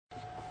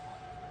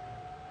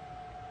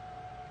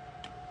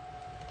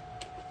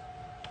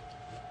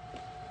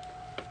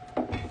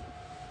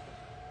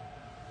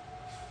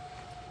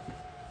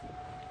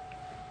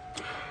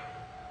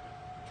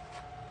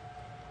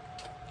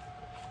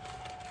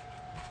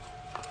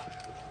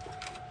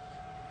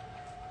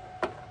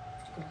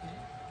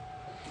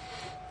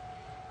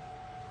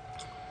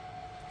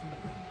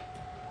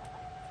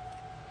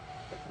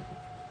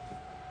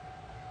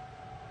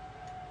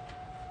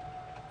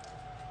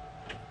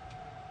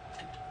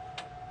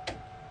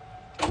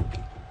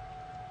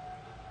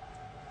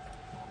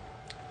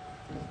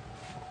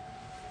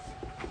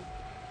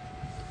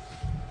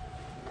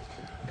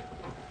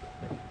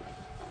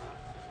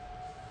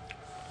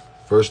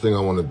First thing I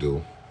want to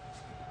do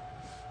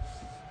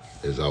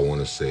is I want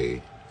to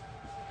say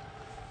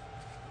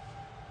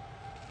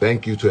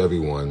thank you to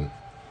everyone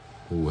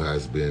who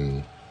has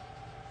been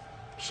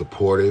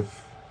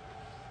supportive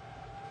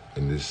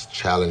in this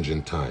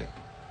challenging time.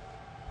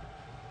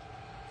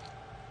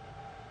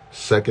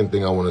 Second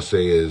thing I want to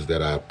say is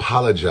that I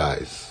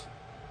apologize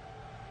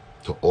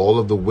to all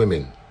of the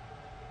women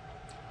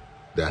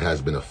that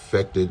has been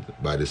affected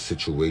by this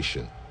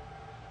situation.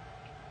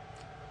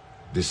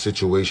 This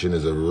situation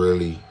is a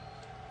really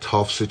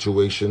tough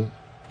situation,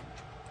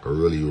 a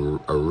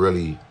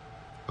really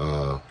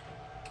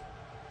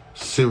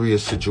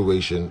serious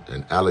situation,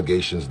 and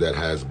allegations that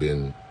has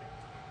been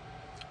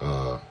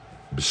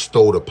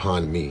bestowed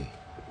upon me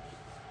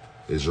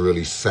is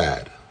really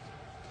sad.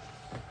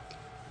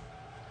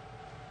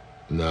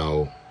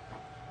 Now,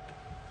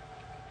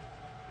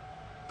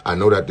 I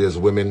know that there's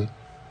women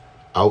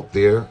out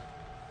there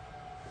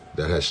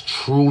that has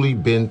truly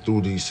been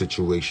through these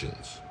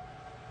situations,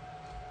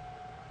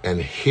 and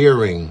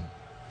hearing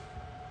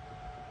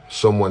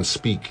someone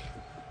speak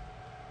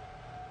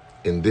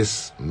in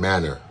this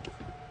manner,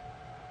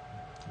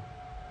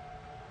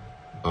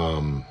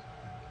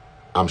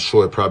 I'm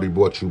sure it probably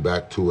brought you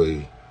back to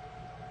a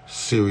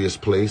serious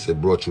place.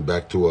 It brought you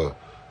back to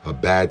a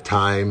bad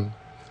time,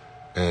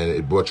 and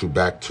it brought you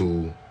back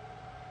to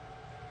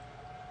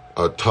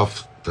a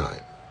tough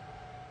time.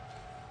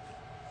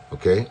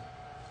 Okay?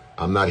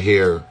 I'm not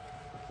here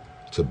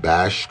to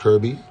bash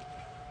Kirby.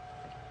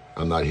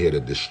 I'm not here to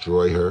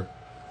destroy her,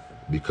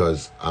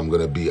 because I'm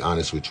going to be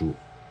honest with you,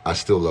 I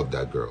still love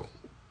that girl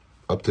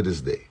up to this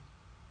day.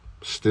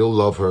 Still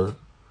love her,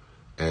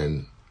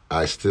 and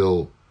I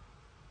still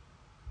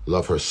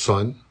love her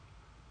son,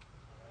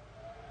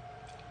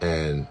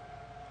 and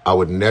I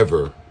would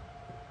never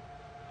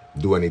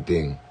do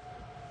anything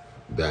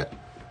that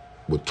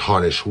would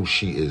tarnish who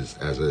she is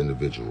as an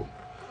individual.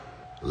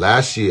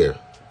 Last year,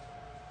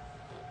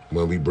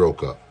 when we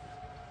broke up,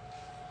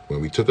 when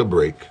we took a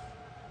break,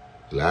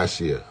 last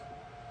year,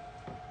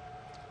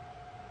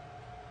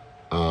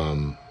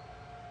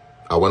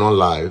 I went on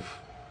live,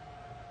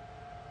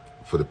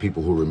 for the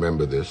people who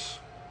remember this,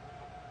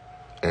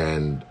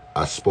 and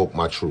I spoke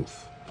my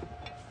truth.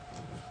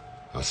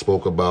 I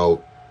spoke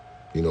about,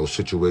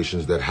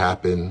 situations that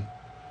happened.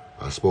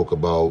 I spoke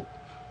about,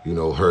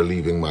 her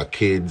leaving my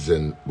kids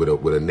and with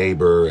a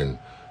neighbor, and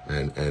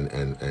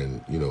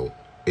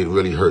it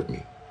really hurt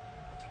me.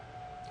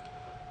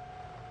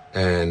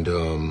 And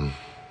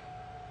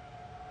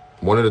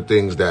one of the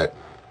things that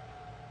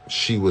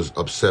she was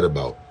upset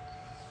about,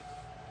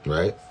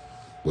 right,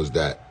 was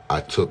that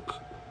I took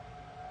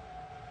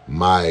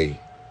my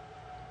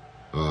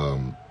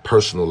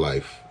personal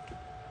life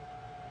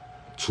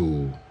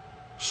to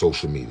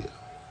social media.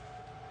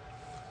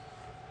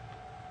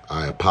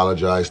 I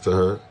apologized to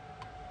her.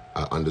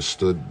 I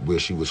understood where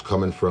she was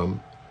coming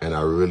from, and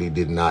I really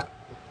did not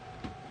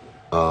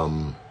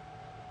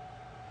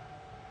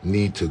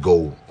need to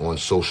go on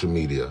social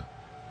media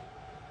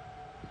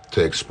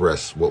to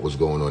express what was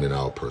going on in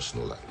our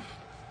personal life.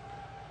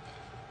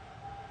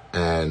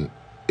 And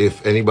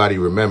if anybody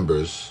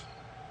remembers,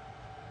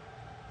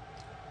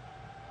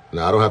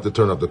 now I don't have to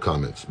turn up the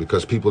comments,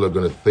 because people are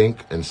going to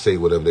think and say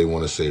whatever they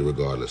want to say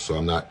regardless. So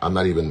I'm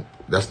not even,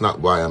 that's not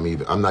why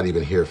I'm not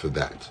even here for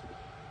that.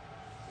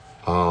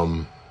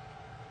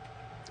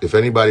 If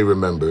anybody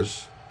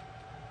remembers,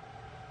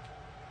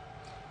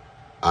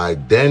 I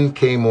then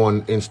came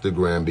on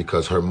Instagram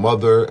because her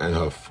mother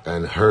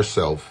and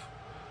herself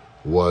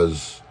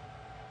was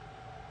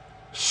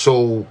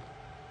so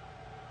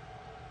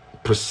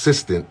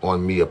persistent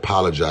on me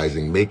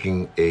apologizing,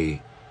 making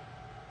a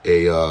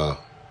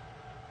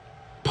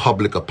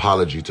public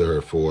apology to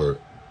her for,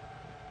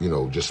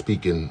 just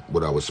speaking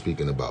what I was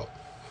speaking about.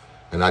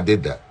 And I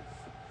did that.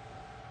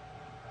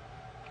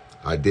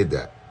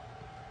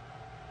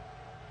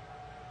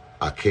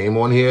 I came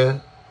on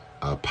here.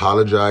 I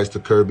apologized to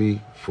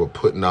Kirby for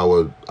putting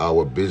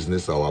our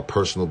business, our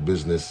personal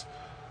business,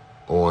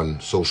 on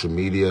social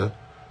media,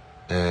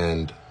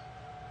 and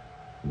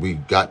we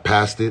got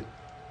past it,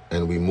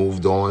 and we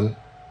moved on,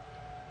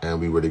 and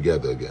we were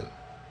together again.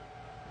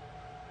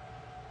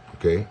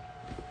 Okay?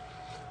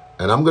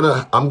 And I'm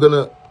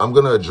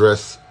gonna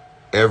address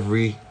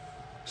every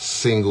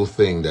single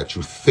thing that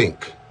you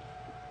think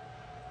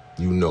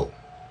you know.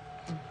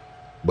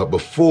 But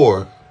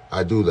before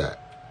I do that,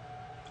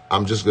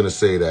 I'm just gonna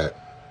say that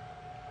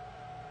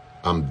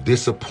I'm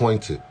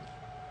disappointed.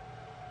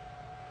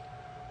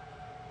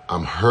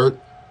 I'm hurt,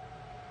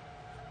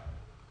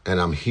 and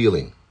I'm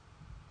healing.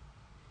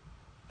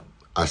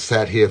 I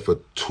sat here for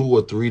 2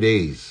 or 3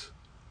 days.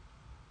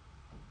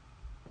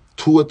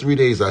 2 or 3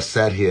 days I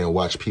sat here and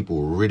watched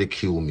people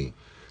ridicule me,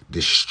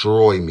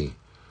 destroy me,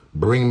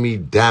 bring me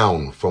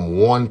down from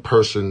one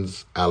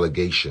person's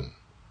allegation.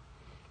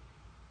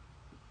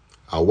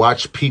 I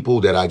watched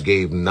people that I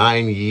gave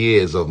 9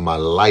 years of my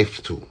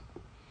life to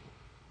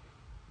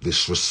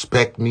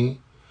disrespect me,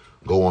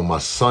 go on my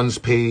son's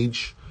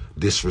page,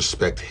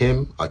 disrespect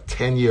him, a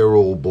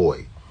 10-year-old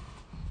boy.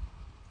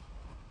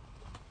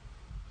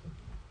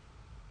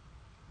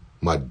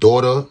 my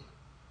daughter,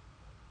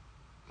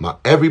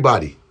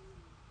 everybody,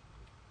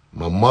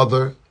 my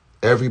mother,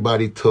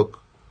 everybody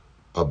took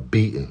a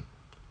beating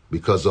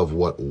because of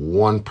what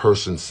one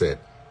person said.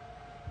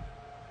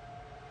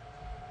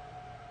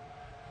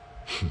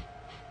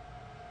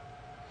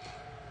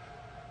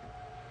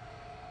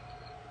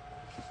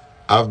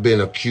 I've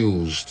been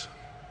accused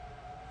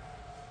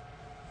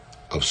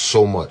of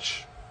so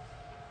much,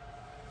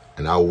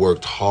 and I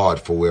worked hard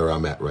for where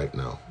I'm at right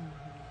now.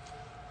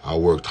 I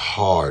worked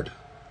hard.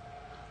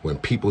 When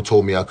people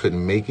told me I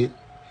couldn't make it,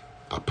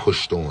 I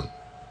pushed on.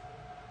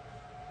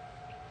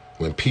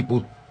 When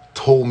people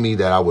told me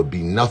that I would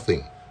be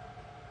nothing,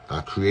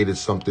 I created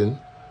something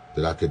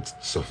that I could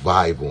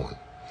survive on,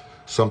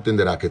 something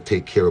that I could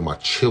take care of my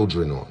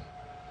children on,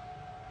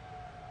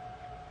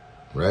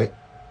 right?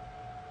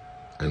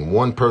 And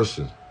one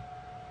person,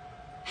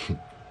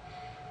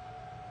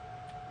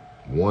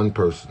 one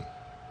person.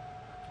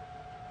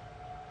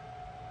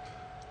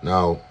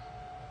 Now,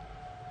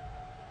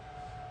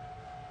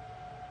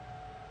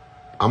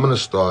 I'm going to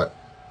start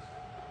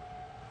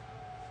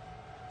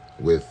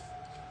with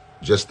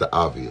just the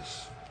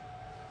obvious.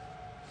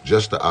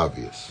 Just the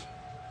obvious.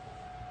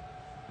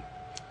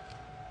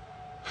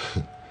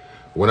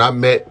 When I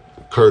met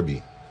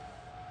Kirby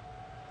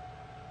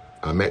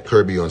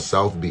on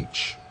South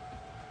Beach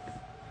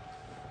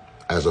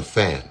as a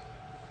fan.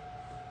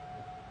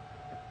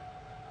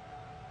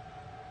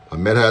 I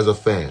met her as a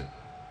fan.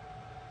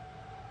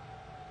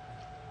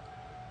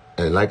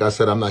 And like I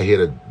said, I'm not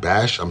here to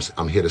bash.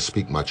 I'm here to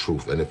speak my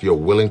truth. And if you're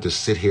willing to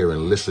sit here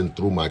and listen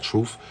through my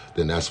truth,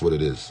 then that's what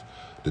it is.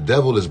 The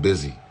devil is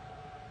busy.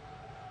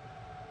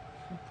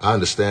 I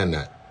understand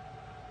that.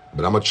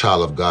 But I'm a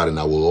child of God, and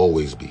I will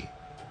always be.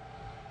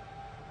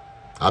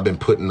 I've been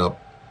putting up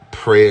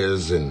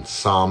prayers and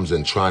psalms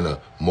and trying to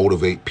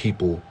motivate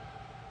people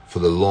for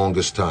the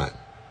longest time.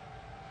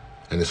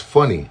 And it's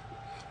funny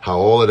how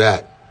all of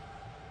that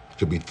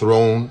could be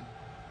thrown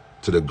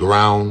to the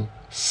ground,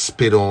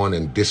 spit on,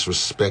 and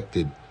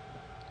disrespected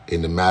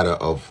in the matter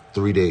of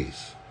 3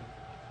 days.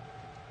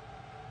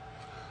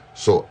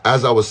 So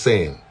as I was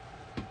saying,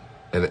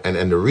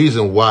 and the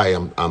reason why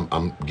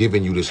I'm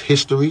giving you this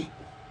history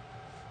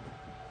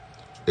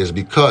is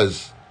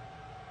because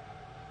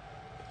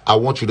I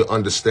want you to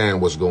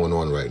understand what's going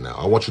on right now.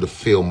 I want you to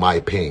feel my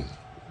pain.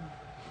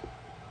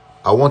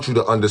 I want you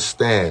to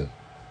understand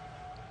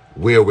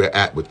where we're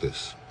at with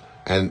this.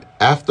 And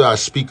after I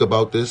speak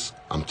about this,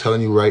 I'm telling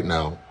you right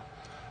now,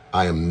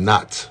 I am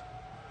not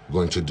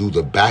going to do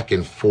the back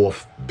and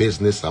forth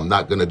business. I'm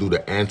not going to do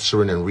the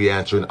answering and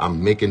re-answering.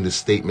 I'm making this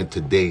statement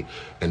today,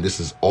 and this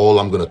is all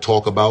I'm going to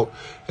talk about.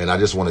 And I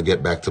just want to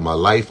get back to my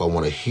life. I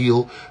want to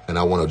heal, and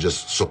I want to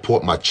just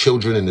support my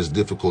children in this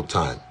difficult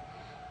time.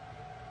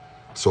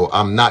 So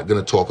I'm not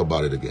going to talk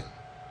about it again.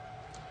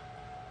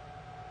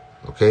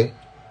 Okay?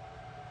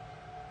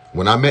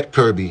 When I met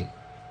Kirby,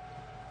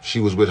 she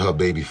was with her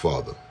baby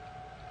father.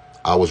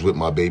 I was with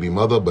my baby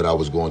mother, but I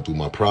was going through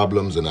my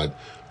problems, and I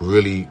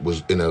really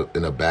was in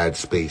a bad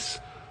space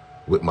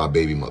with my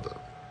baby mother.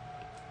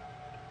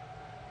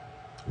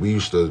 We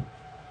used to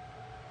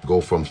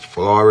go from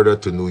Florida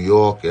to New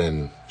York,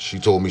 and she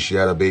told me she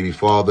had a baby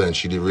father, and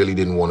she really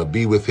didn't want to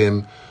be with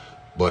him,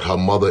 but her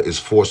mother is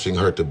forcing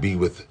her to be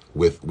with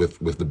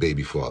the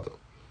baby father.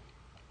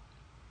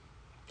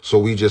 So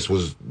we just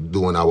was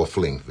doing our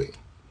fling thing.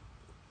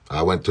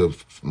 I went to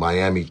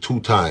Miami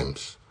 2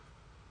 times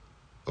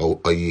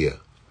a year.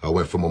 I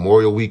went for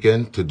Memorial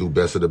Weekend to do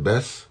Best of the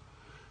Best,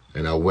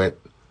 and I went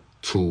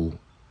to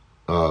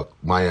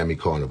Miami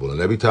Carnival.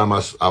 And every time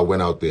I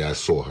went out there, I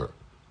saw her.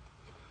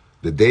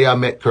 The day I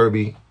met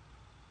Kirby,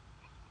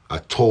 I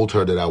told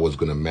her that I was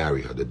going to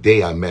marry her. The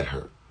day I met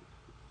her.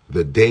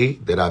 The day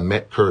that I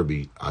met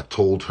Kirby, I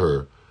told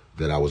her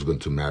that I was going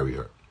to marry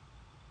her.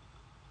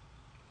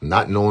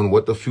 Not knowing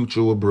what the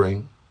future would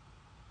bring,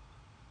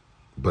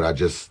 but I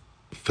just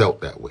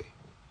felt that way.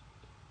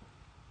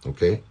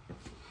 Okay?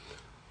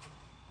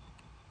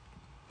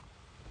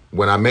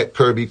 When I met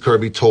Kirby,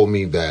 Kirby told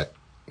me that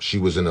she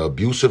was in an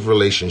abusive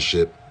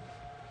relationship.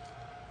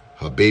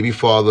 Her baby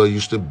father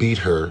used to beat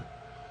her.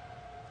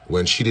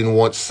 When she didn't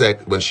want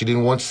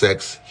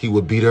sex, he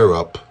would beat her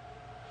up.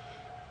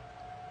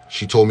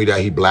 She told me that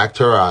he blacked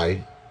her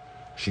eye.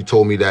 She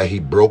told me that he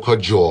broke her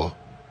jaw.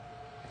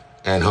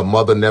 And her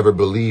mother never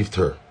believed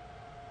her.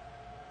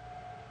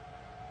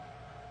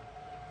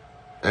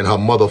 And her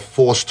mother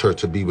forced her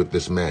to be with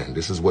this man.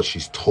 This is what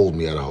she's told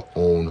me out of her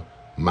own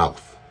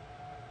mouth.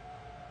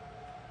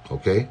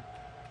 Okay?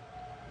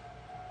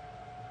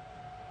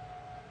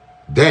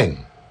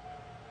 Then,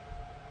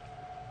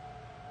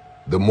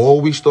 the more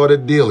we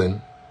started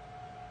dealing,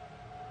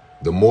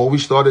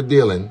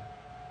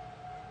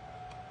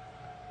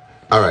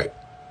 all right,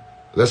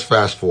 let's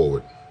fast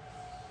forward.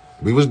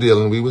 We was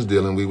dealing,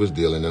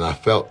 and I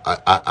felt,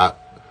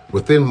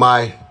 within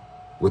my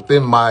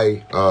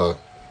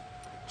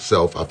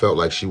self, I felt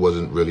like she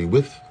wasn't really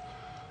with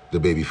the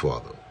baby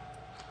father.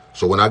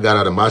 So when I got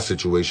out of my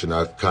situation,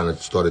 I kind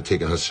of started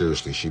taking her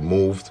seriously. She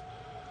moved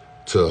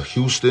to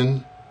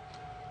Houston,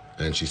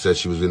 And she said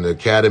she was in the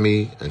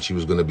academy and she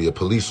was going to be a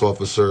police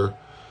officer.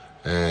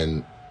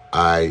 And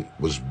I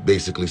was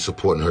basically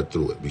supporting her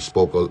through it. We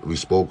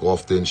spoke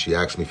often. She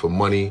asked me for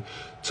money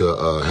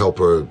to help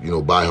her, you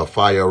know, buy her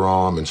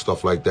firearm and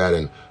stuff like that.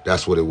 And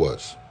that's what it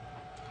was.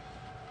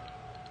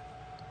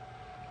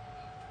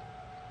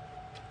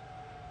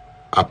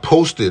 I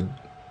posted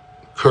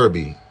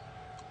Kirby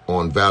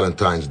on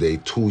Valentine's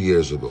Day 2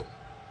 years ago.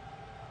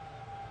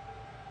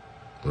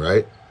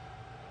 Right?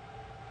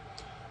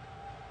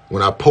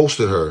 When I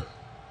posted her,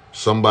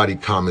 somebody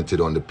commented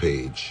on the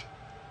page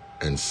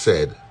and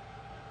said,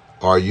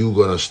 "Are you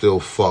gonna still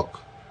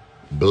fuck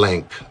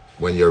blank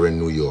when you're in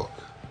New York?"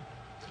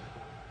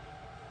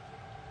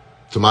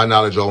 To my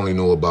knowledge, I only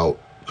knew about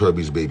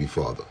Kirby's baby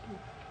father.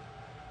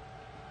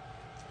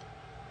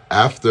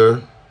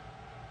 After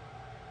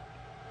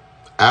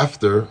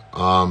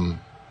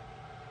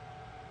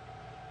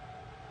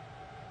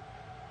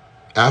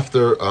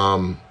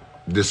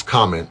this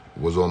comment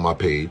was on my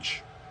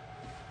page,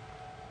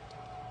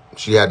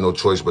 she had no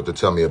choice but to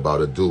tell me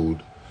about a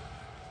dude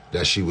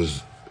that she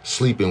was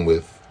sleeping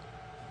with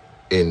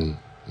in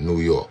New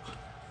York.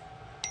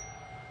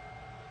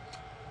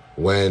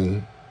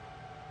 When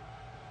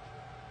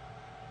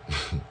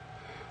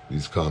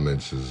these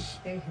comments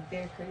they're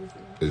crazy.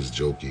 Is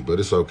jokey, but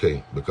it's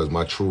okay because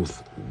my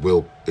truth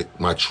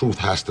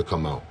has to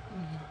come out.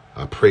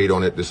 I prayed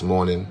on it this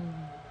morning,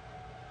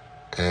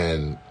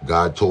 and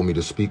God told me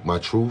to speak my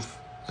truth,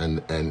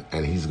 and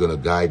He's gonna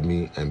guide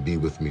me and be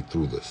with me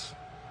through this.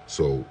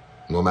 So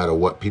no matter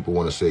what people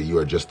want to say, you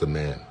are just a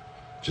man,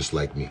 just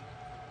like me.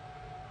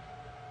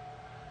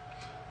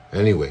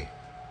 Anyway,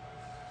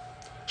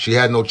 she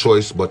had no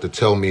choice but to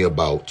tell me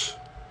about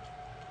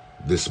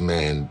this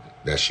man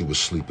that she was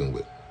sleeping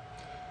with.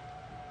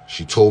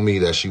 She told me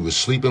that she was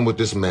sleeping with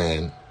this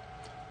man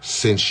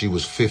since she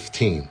was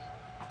 15,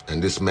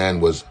 and this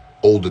man was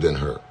older than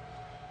her.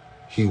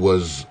 He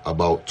was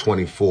about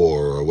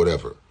 24 or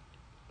whatever.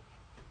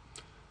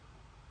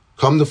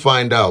 Come to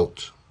find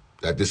out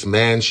that this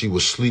man she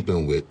was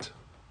sleeping with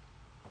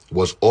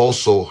was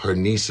also her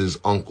niece's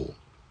uncle.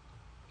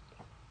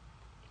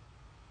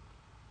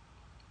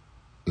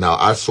 Now,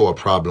 I saw a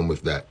problem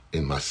with that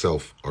in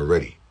myself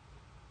already.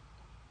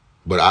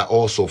 But I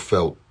also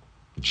felt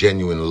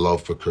genuine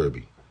love for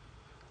Kirby.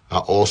 I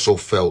also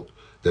felt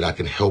that I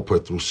can help her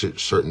through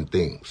certain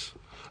things.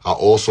 I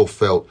also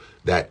felt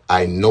that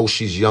I know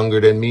she's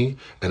younger than me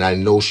and I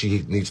know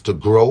she needs to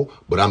grow,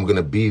 but I'm going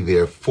to be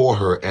there for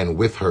her and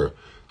with her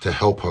to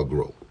help her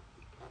grow.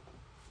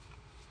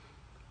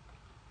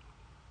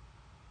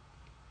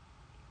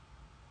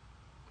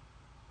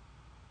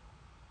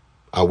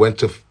 I went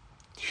to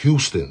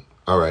Houston.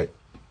 All right.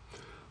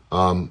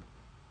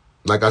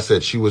 Like I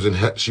said, she was in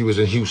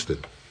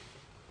Houston.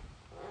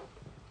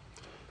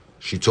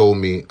 She told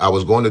me I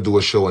was going to do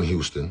a show in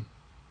Houston,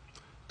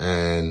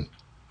 and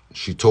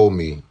she told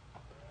me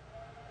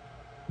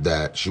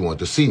that she wanted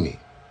to see me.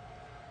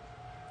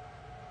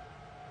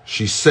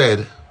 She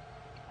said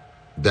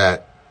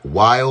that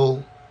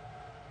while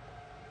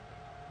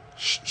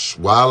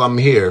I'm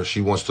here,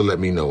 she wants to let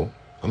me know.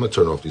 I'm gonna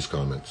turn off these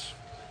comments.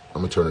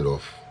 I'm gonna turn it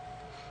off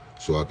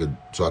so I could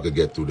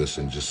get through this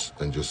and just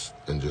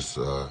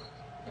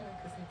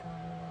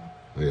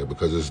yeah,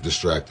 because it's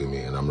distracting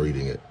me and I'm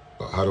reading it.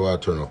 How do I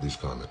turn off these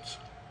comments?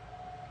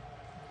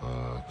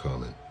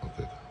 Comment.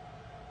 Okay.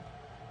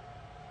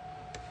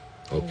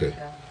 Okay.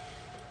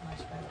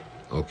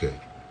 Okay.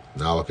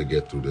 Now I could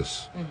get through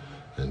this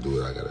and do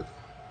what I gotta do.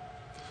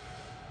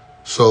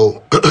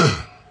 So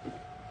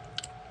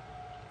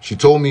she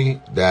told me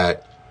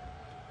that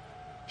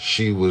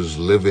she was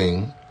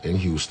living in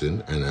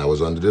Houston, and I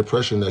was under the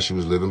impression that she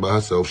was living by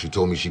herself. She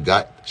told me she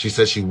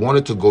said she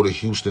wanted to go to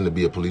Houston to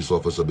be a police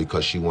officer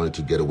because she wanted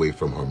to get away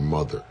from her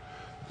mother.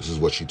 This is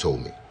what she told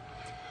me.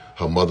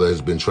 Her mother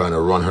has been trying to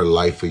run her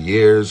life for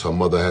years. Her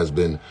mother has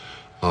been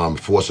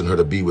forcing her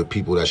to be with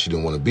people that she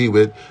didn't want to be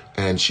with,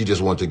 and she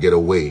just wanted to get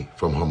away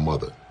from her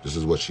mother. This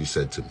is what she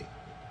said to me.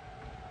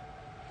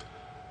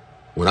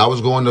 When I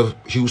was going to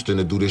Houston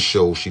to do this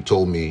show, she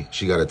told me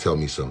she got to tell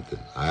me something.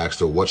 I asked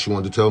her what she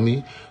wanted to tell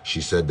me.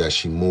 She said that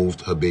she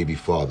moved her baby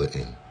father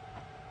in.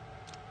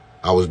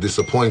 I was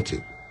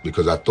disappointed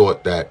because I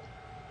thought that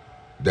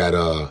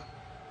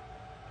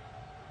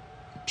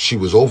she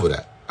was over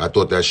that. I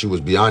thought that she was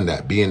beyond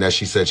that, being that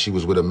she said she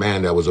was with a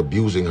man that was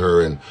abusing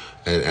her and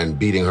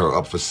beating her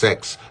up for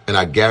sex. And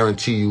I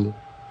guarantee you,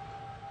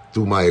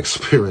 through my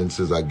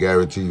experiences, I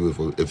guarantee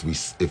you if we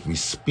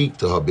speak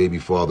to her baby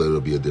father, it'll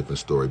be a different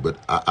story. But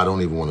I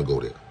don't even want to go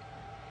there.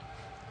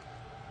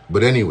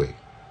 But anyway,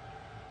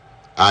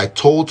 I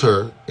told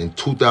her in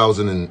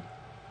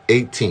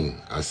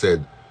 2018, I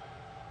said,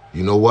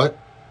 you know what?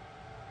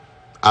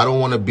 I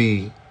don't want to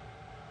be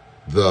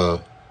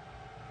the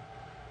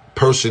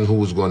person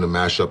who is going to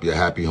mash up your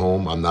happy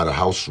home. I'm not a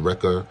house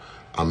wrecker.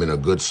 I'm in a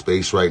good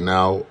space right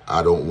now.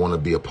 I don't want to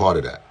be a part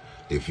of that.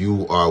 If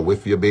you are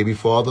with your baby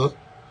father,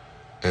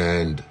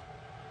 and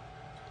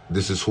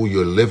this is who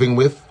you're living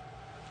with,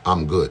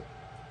 I'm good.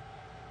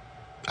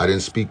 I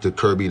didn't speak to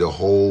Kirby the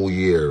whole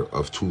year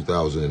of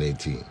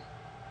 2018.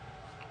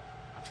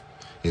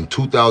 In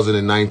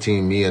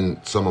 2019, me and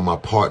some of my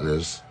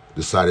partners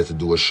decided to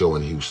do a show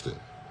in Houston.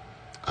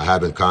 I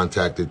haven't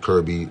contacted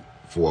Kirby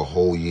for a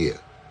whole year.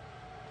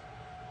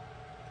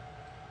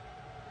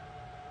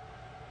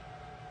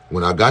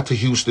 When I got to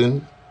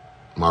Houston,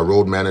 my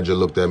road manager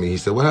looked at me. He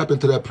said, "What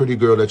happened to that pretty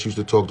girl that you used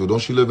to talk to? Don't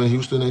she live in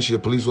Houston? Ain't she a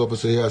police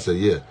officer here?" I said,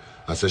 "Yeah."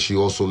 I said, "She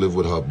also lived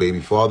with her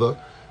baby father,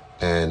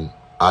 and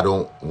I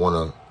don't want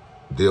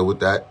to deal with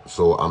that,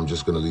 so I'm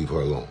just going to leave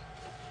her alone."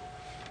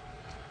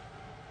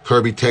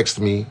 Kirby texted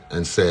me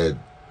and said,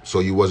 "So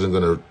you wasn't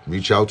going to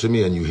reach out to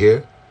me and you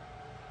here?"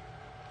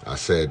 I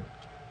said,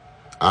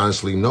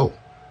 "Honestly, no.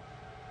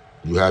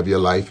 You have your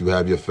life, you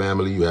have your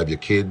family, you have your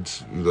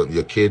kids,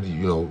 your kid,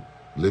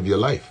 live your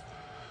life."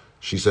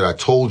 She said, "I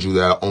told you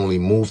that I only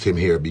moved him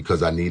here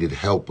because I needed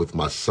help with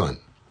my son.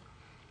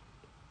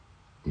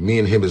 Me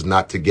and him is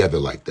not together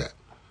like that.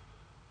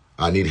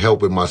 I need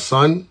help with my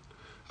son.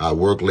 I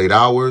work late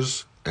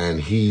hours,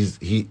 and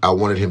I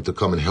wanted him to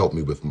come and help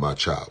me with my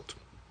child."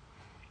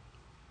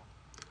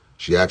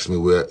 She asked me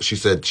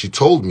she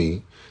told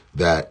me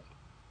that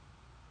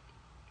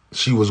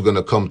she was going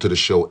to come to the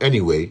show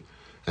anyway,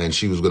 and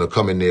she was going to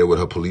come in there with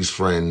her police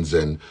friends,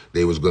 and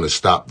they was going to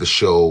stop the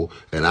show,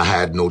 and I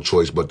had no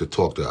choice but to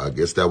talk to her. I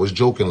guess that was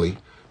jokingly,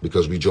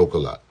 because we joke a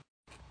lot.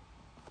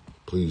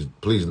 Please,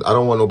 I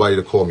don't want nobody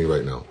to call me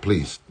right now.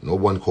 Please, no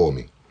one call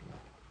me.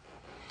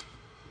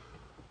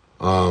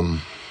 Stop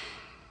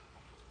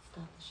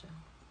the show.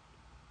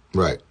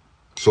 Right.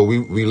 So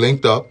we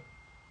linked up.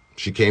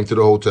 She came to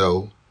the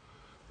hotel.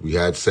 We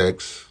had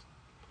sex,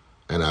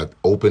 and I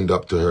opened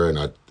up to her, and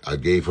I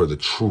gave her the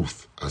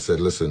truth. I said,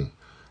 "Listen,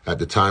 at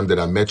the time that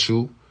I met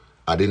you,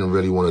 I didn't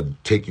really want to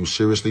take you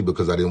seriously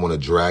because I didn't want to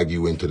drag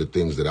you into the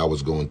things that I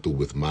was going through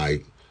with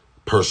my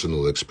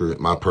personal experience,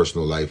 my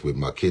personal life with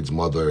my kid's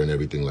mother and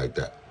everything like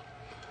that."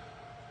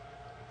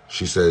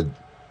 She said,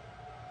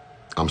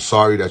 "I'm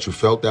sorry that you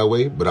felt that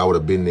way, but I would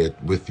have been there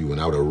with you,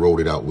 and I would have rode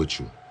it out with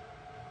you."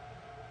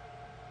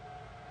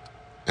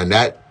 And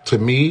that, to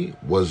me,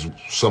 was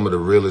some of the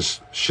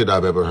realest shit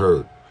I've ever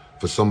heard.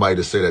 For somebody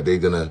to say that they're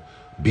going to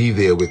be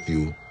there with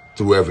you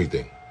through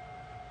everything.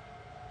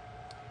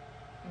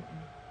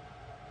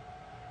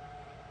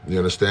 You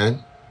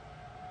understand?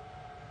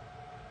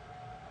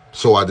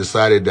 So I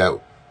decided that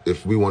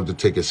if we wanted to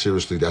take it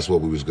seriously, that's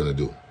what we was going to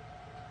do.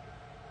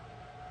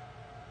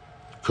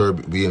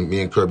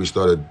 Me and Kirby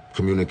started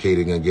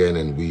communicating again,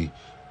 and we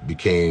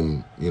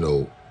became,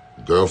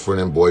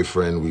 girlfriend and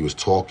boyfriend. We was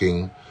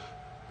talking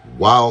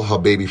while her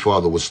baby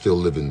father was still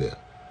living there.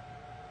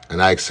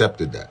 And I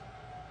accepted that.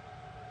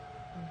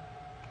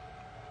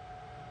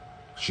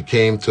 She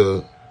came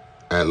to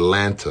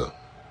Atlanta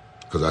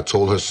because I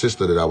told her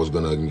sister that I was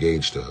going to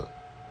engage to her.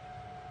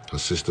 Her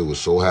sister was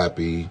so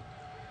happy.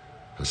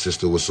 Her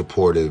sister was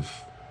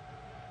supportive.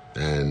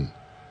 And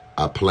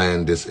I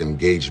planned this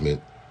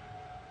engagement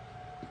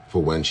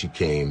for when she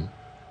came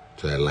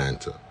to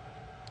Atlanta.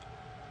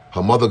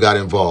 Her mother got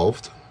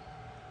involved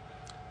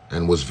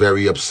and was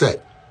very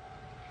upset.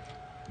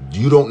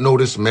 "You don't know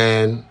this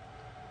man.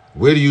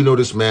 Where do you know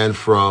this man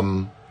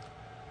from?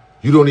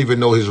 You don't even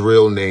know his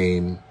real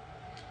name.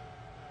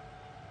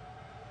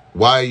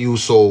 Why are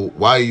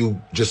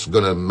you just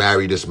gonna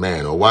marry this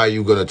man? Or why are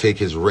you gonna take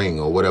his ring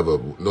or whatever?"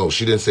 No,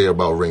 she didn't say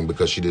about ring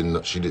because Kirby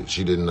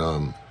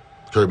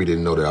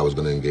didn't know that I was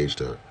gonna engage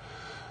to her.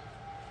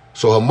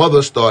 So her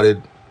mother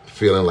started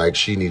feeling like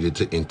she needed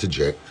to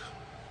interject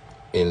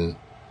in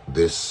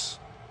this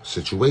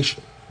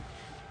situation.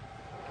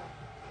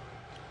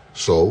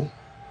 So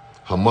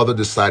her mother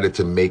decided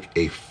to make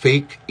a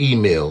fake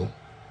email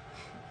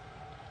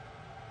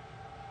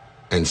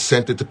and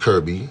sent it to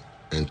Kirby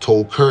and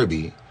told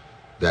Kirby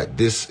that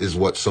this is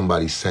what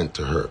somebody sent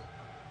to her.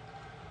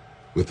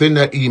 Within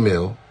that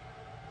email,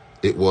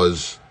 it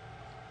was,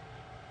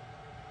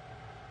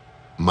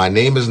 "My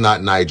name is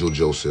not Nigel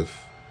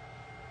Joseph.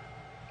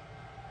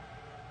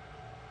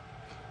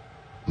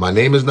 My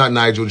name is not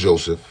Nigel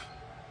Joseph,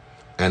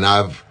 and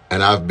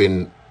I've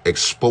been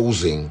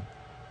exposing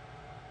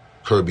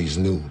Kirby's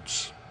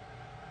nudes."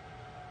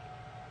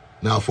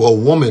 Now, for a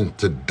woman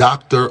to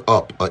doctor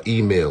up an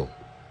email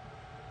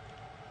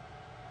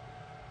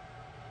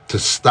to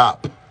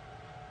stop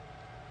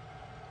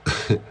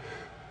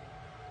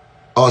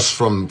us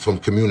from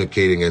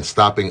communicating and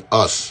stopping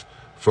us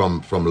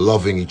from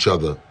loving each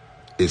other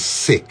is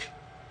sick.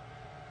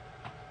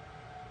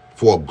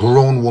 For a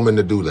grown woman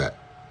to do that.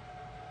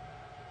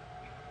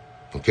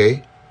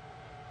 Okay?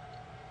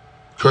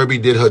 Kirby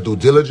did her due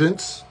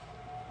diligence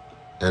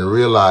and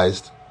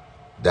realized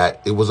that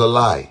it was a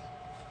lie.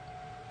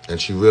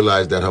 And she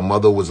realized that her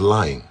mother was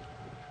lying.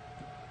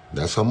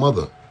 That's her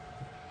mother.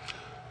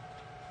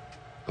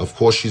 Of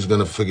course, she's going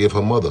to forgive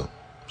her mother.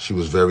 She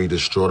was very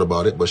distraught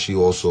about it, but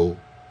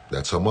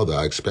that's her mother.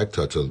 I expect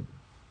her to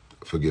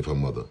forgive her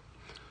mother.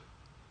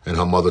 And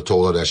her mother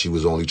told her that she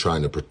was only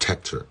trying to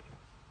protect her.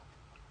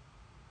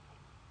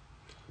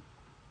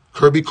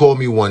 Kirby called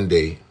me one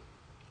day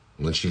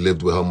when she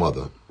lived with her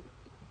mother.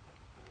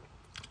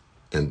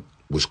 and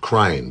was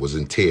crying, was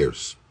in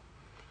tears.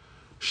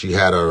 She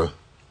had a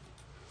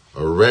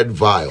red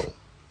vial.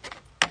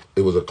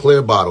 It was a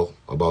clear bottle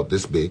about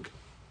this big,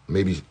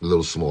 maybe a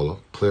little smaller,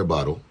 clear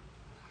bottle.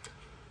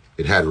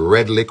 It had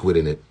red liquid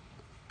in it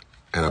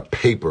and a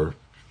paper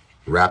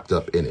wrapped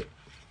up in it.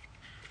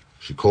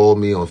 She called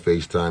me on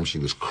FaceTime. She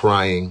was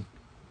crying.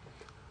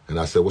 And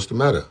I said, what's the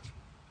matter?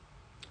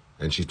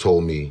 And she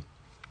told me,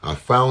 I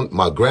found,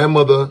 my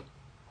grandmother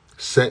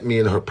sent me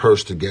in her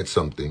purse to get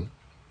something,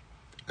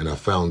 and I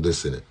found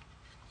this in it.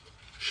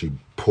 She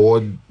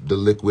poured the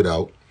liquid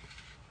out.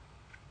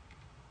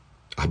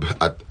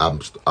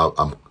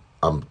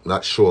 I'm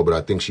not sure, but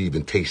I think she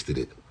even tasted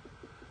it.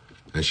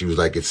 And she was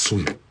like, it's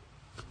sweet.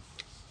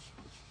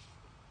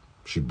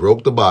 She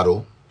broke the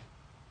bottle.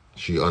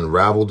 She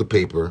unraveled the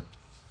paper.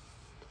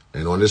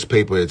 And on this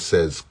paper, it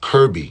says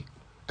Kirby.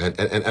 And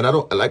I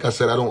don't, like I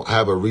said, I don't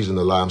have a reason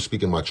to lie. I'm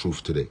speaking my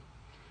truth today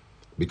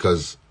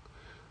because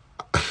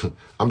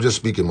I'm just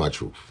speaking my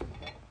truth.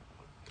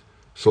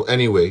 So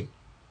anyway,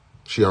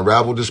 she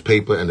unraveled this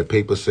paper and the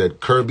paper said,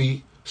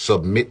 Kirby,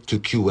 submit to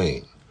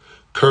QAine.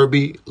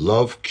 Kirby,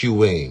 love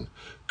QAine.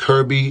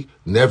 Kirby,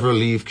 never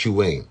leave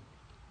QAine.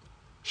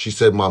 She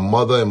said, my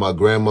mother and my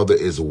grandmother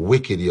is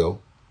wicked,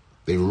 yo.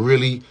 They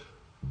really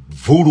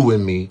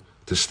voodooing me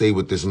to stay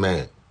with this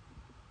man.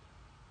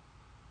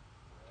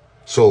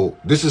 So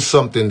this is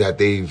something that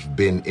they've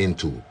been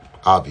into,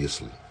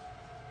 obviously.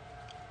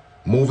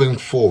 Moving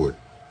forward,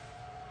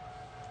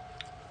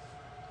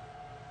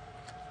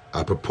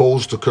 I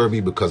proposed to Kirby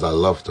because I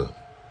loved her.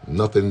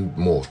 Nothing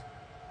more.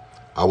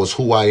 I was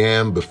who I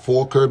am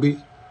before Kirby,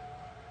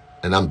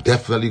 and I'm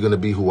definitely going to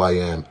be who I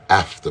am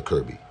after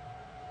Kirby.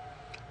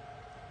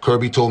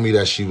 Kirby told me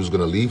that she was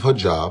going to leave her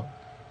job,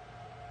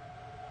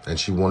 and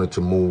she wanted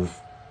to move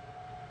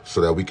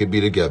so that we could be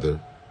together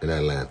in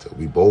Atlanta.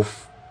 We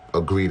both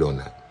agreed on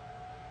that.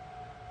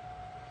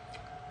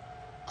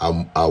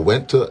 I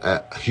went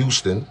to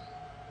Houston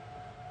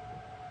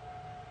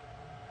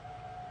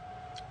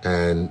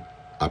and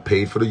I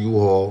paid for the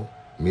U-Haul.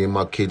 Me and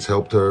my kids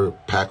helped her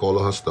pack all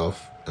of her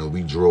stuff, and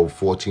we drove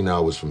 14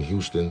 hours from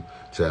Houston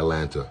to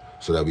Atlanta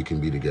so that we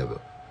can be together.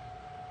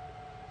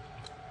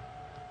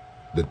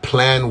 The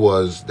plan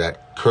was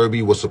that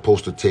Kirby was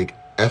supposed to take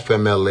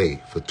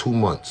FMLA for 2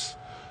 months.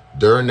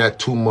 During that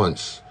 2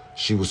 months,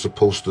 she was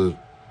supposed to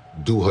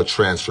do her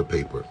transfer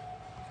paper.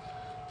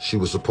 She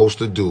was supposed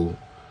to do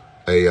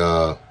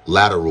a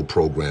lateral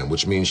program,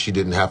 which means she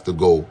didn't have to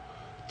go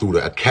through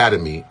the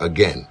academy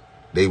again.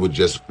 They would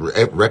just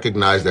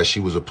recognize that she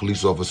was a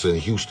police officer in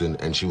Houston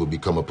and she would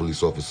become a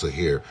police officer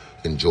here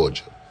in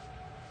Georgia.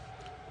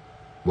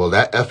 Well,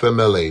 that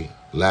FMLA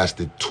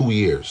lasted 2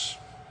 years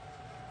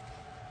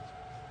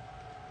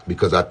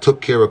because I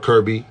took care of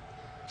Kirby,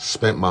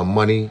 spent my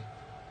money,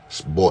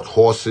 bought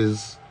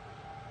horses,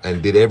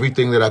 and did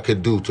everything that I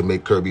could do to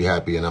make Kirby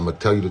happy. And I'm going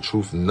to tell you the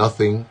truth,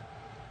 nothing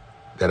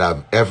that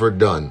I've ever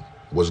done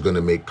was going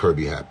to make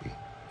Kirby happy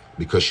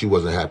because she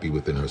wasn't happy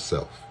within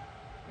herself.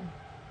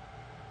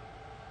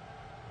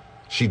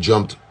 She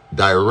jumped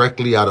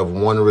directly out of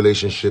one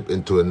relationship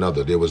into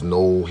another. There was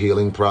no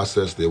healing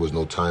process. There was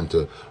no time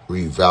to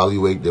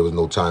reevaluate. There was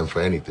no time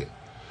for anything.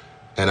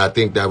 And I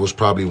think that was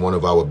probably one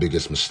of our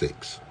biggest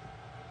mistakes.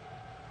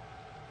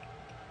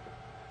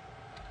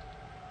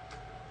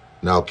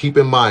 Now, keep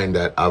in mind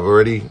that I've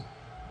already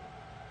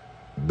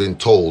been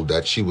told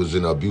that she was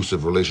in an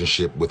abusive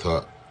relationship with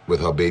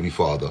her baby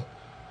father.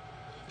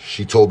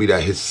 She told me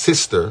that his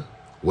sister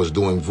was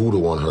doing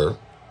voodoo on her.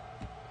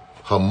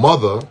 Her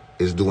mother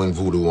is doing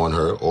voodoo on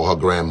her, or her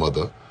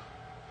grandmother.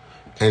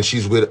 And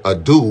she's with a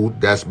dude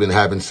that's been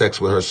having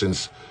sex with her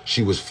since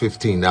she was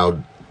 15.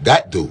 Now,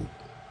 that dude,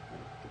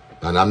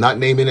 and I'm not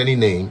naming any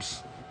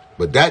names,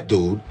 but that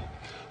dude,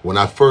 when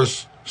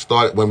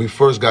we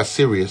first got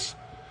serious,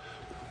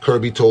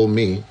 Kirby told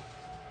me,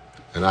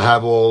 and I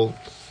have all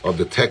of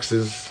the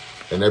texts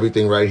and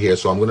everything right here,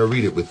 so I'm gonna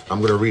read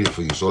it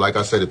for you. So like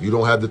I said, if you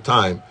don't have the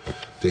time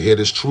to hear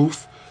this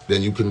truth,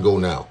 then you can go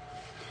now.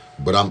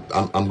 But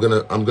I'm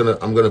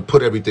gonna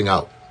put everything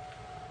out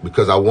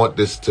because I want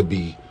this to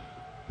be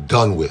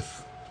done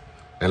with.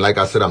 And like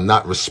I said, I'm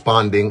not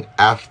responding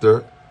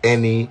after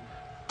any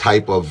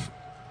type of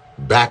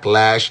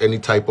backlash, any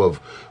type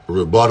of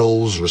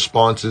rebuttals,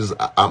 responses.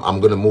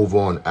 I'm gonna move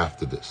on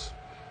after this.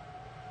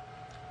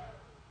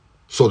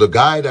 So the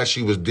guy that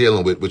she was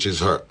dealing with, which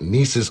is her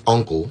niece's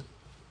uncle,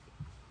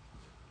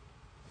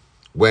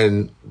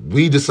 when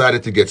we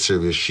decided to get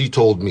serious, she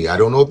told me, I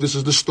don't know if this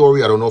is the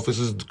story, I don't know if this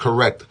is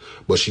correct,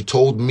 but she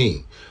told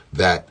me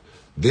that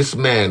this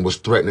man was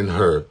threatening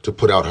her to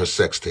put out her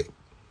sex tape.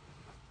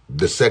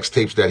 The sex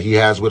tapes that he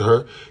has with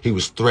her, he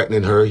was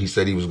threatening her. He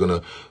said he was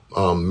going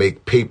to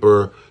make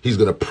paper. He's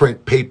going to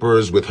print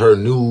papers with her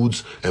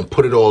nudes and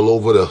put it all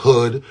over the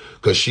hood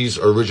because she's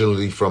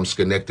originally from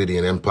Schenectady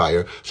and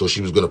Empire. So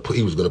he was going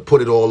to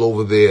put it all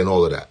over there and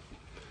all of that.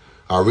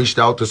 I reached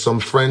out to some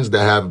friends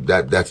that have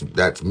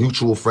that's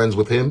mutual friends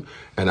with him,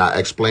 and I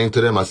explained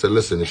to them. I said,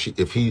 listen,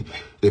 if he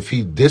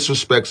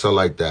disrespects her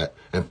like that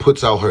and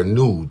puts out her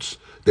nudes,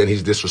 then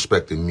he's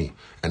disrespecting me.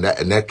 And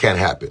that can't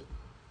happen.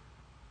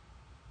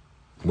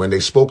 When they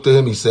spoke to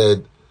him, he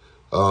said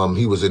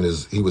he was in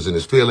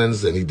his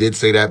feelings, and he did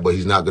say that, but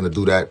he's not going to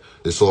do that.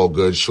 It's all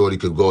good. Shorty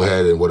could go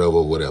ahead and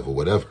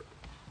whatever.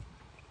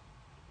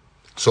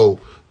 So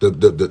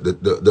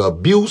the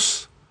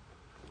abuse,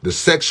 the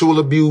sexual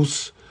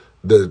abuse,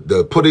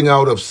 the putting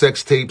out of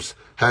sex tapes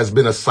has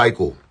been a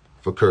cycle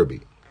for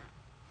Kirby.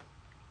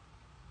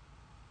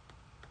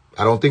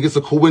 I don't think it's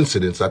a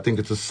coincidence. I think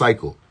it's a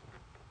cycle.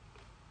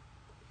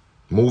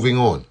 Moving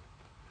on.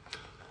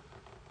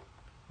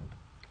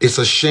 It's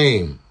a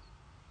shame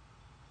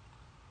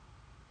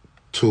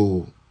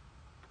to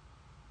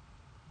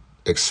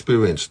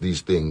experience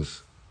these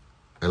things.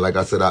 And like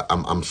I said,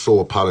 I'm so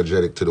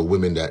apologetic to the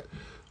women that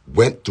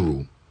went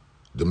through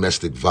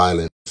domestic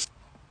violence,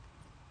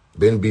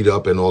 been beat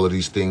up and all of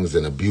these things,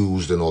 and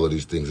abused and all of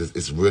these things.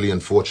 It's really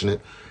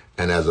unfortunate.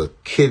 And as a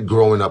kid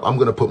growing up, I'm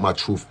going to put my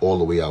truth all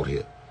the way out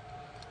here.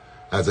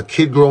 As a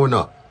kid growing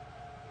up,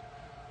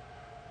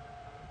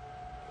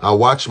 I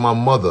watched my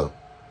mother.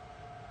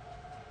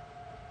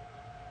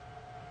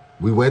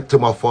 We went to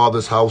my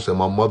father's house, and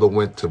my mother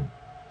went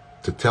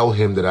to tell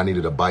him that I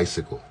needed a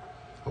bicycle.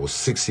 I was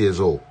 6 years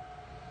old.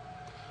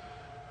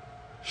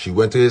 She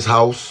went to his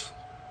house.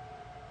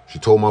 She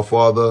told my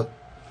father,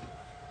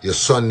 your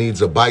son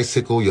needs a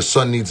bicycle. Your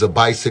son needs a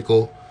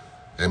bicycle.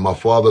 And my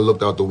father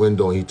looked out the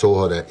window and he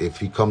told her that if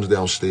he comes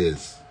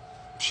downstairs,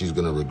 she's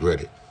going to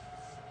regret it.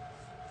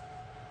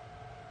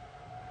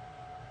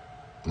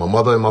 My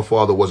mother and my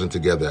father wasn't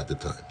together at the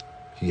time.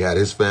 He had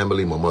his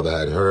family. My mother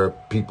had her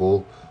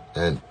people.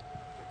 And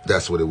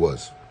that's what it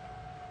was.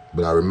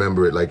 But I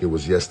remember it like it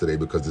was yesterday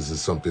because this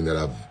is something that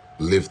I've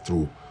lived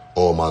through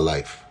all my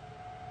life.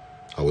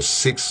 I was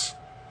 6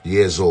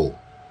 years old.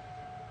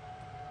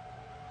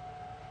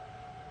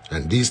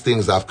 And these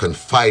things I've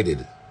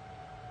confided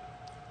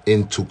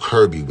into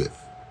Kirby with.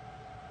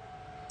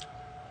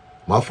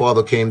 My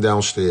father came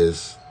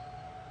downstairs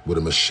with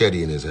a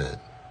machete in his hand.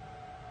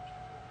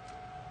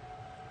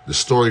 The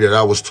story that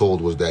I was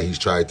told was that he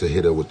tried to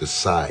hit her with the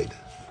side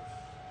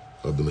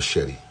of the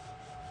machete.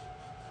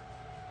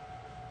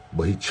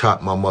 But he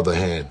chopped my mother's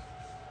hand.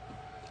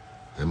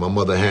 And my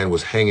mother's hand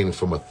was hanging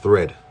from a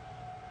thread.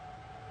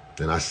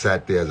 And I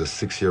sat there as a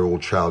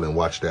 6-year-old child and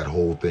watched that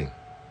whole thing.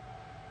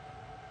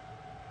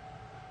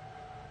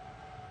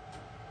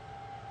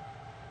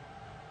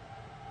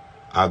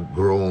 I've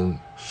grown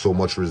so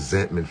much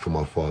resentment for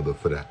my father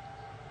for that.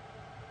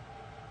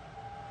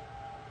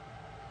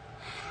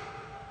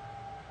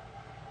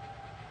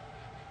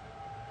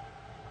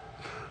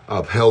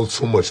 I've held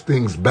so much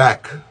things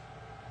back.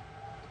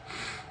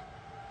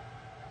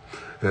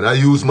 And I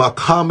use my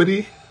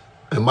comedy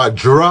and my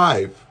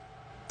drive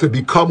to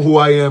become who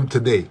I am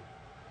today.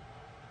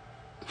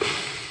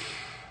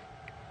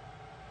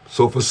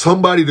 So for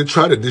somebody to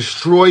try to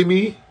destroy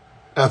me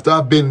after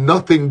I've been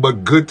nothing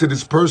but good to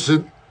this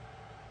person,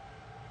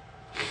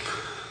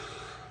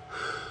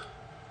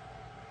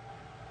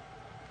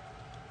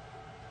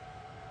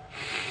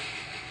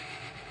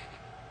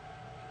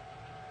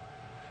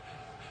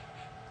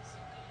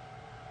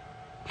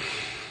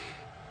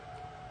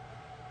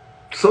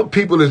 some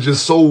people are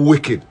just so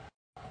wicked.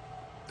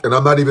 And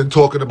I'm not even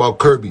talking about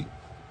Kirby.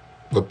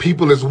 But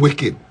people is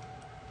wicked.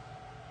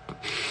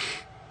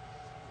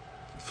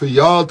 For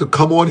y'all to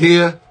come on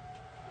here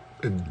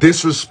and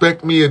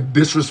disrespect me and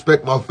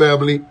disrespect my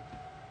family.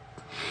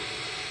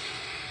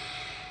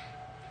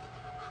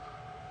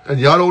 And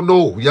y'all don't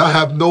know. Y'all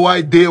have no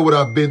idea what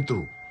I've been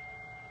through.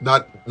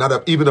 Not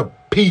even a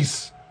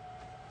piece.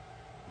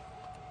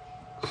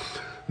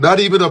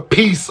 Not even a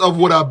piece of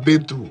what I've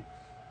been through.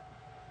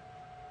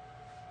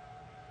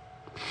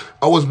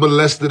 I was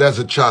molested as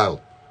a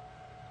child.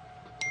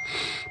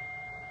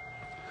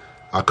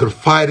 I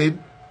confided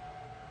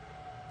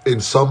in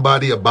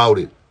somebody about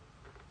it,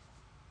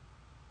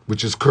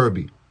 which is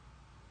Kirby.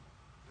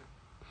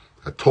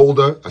 I told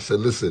her, I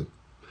said, listen,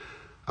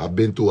 I've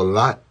been through a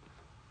lot,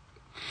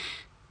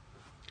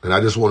 and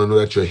I just want to know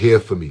that you're here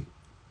for me.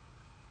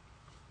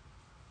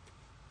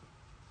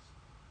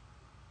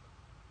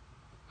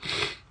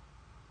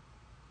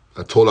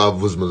 I told her I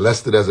was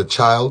molested as a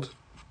child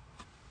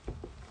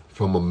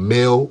from a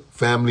male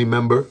family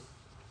member.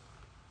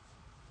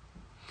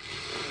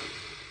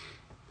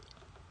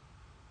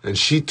 And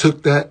she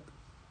took that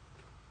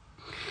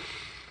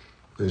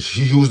and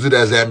she used it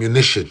as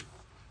ammunition.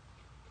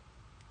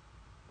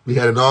 We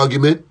had an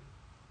argument.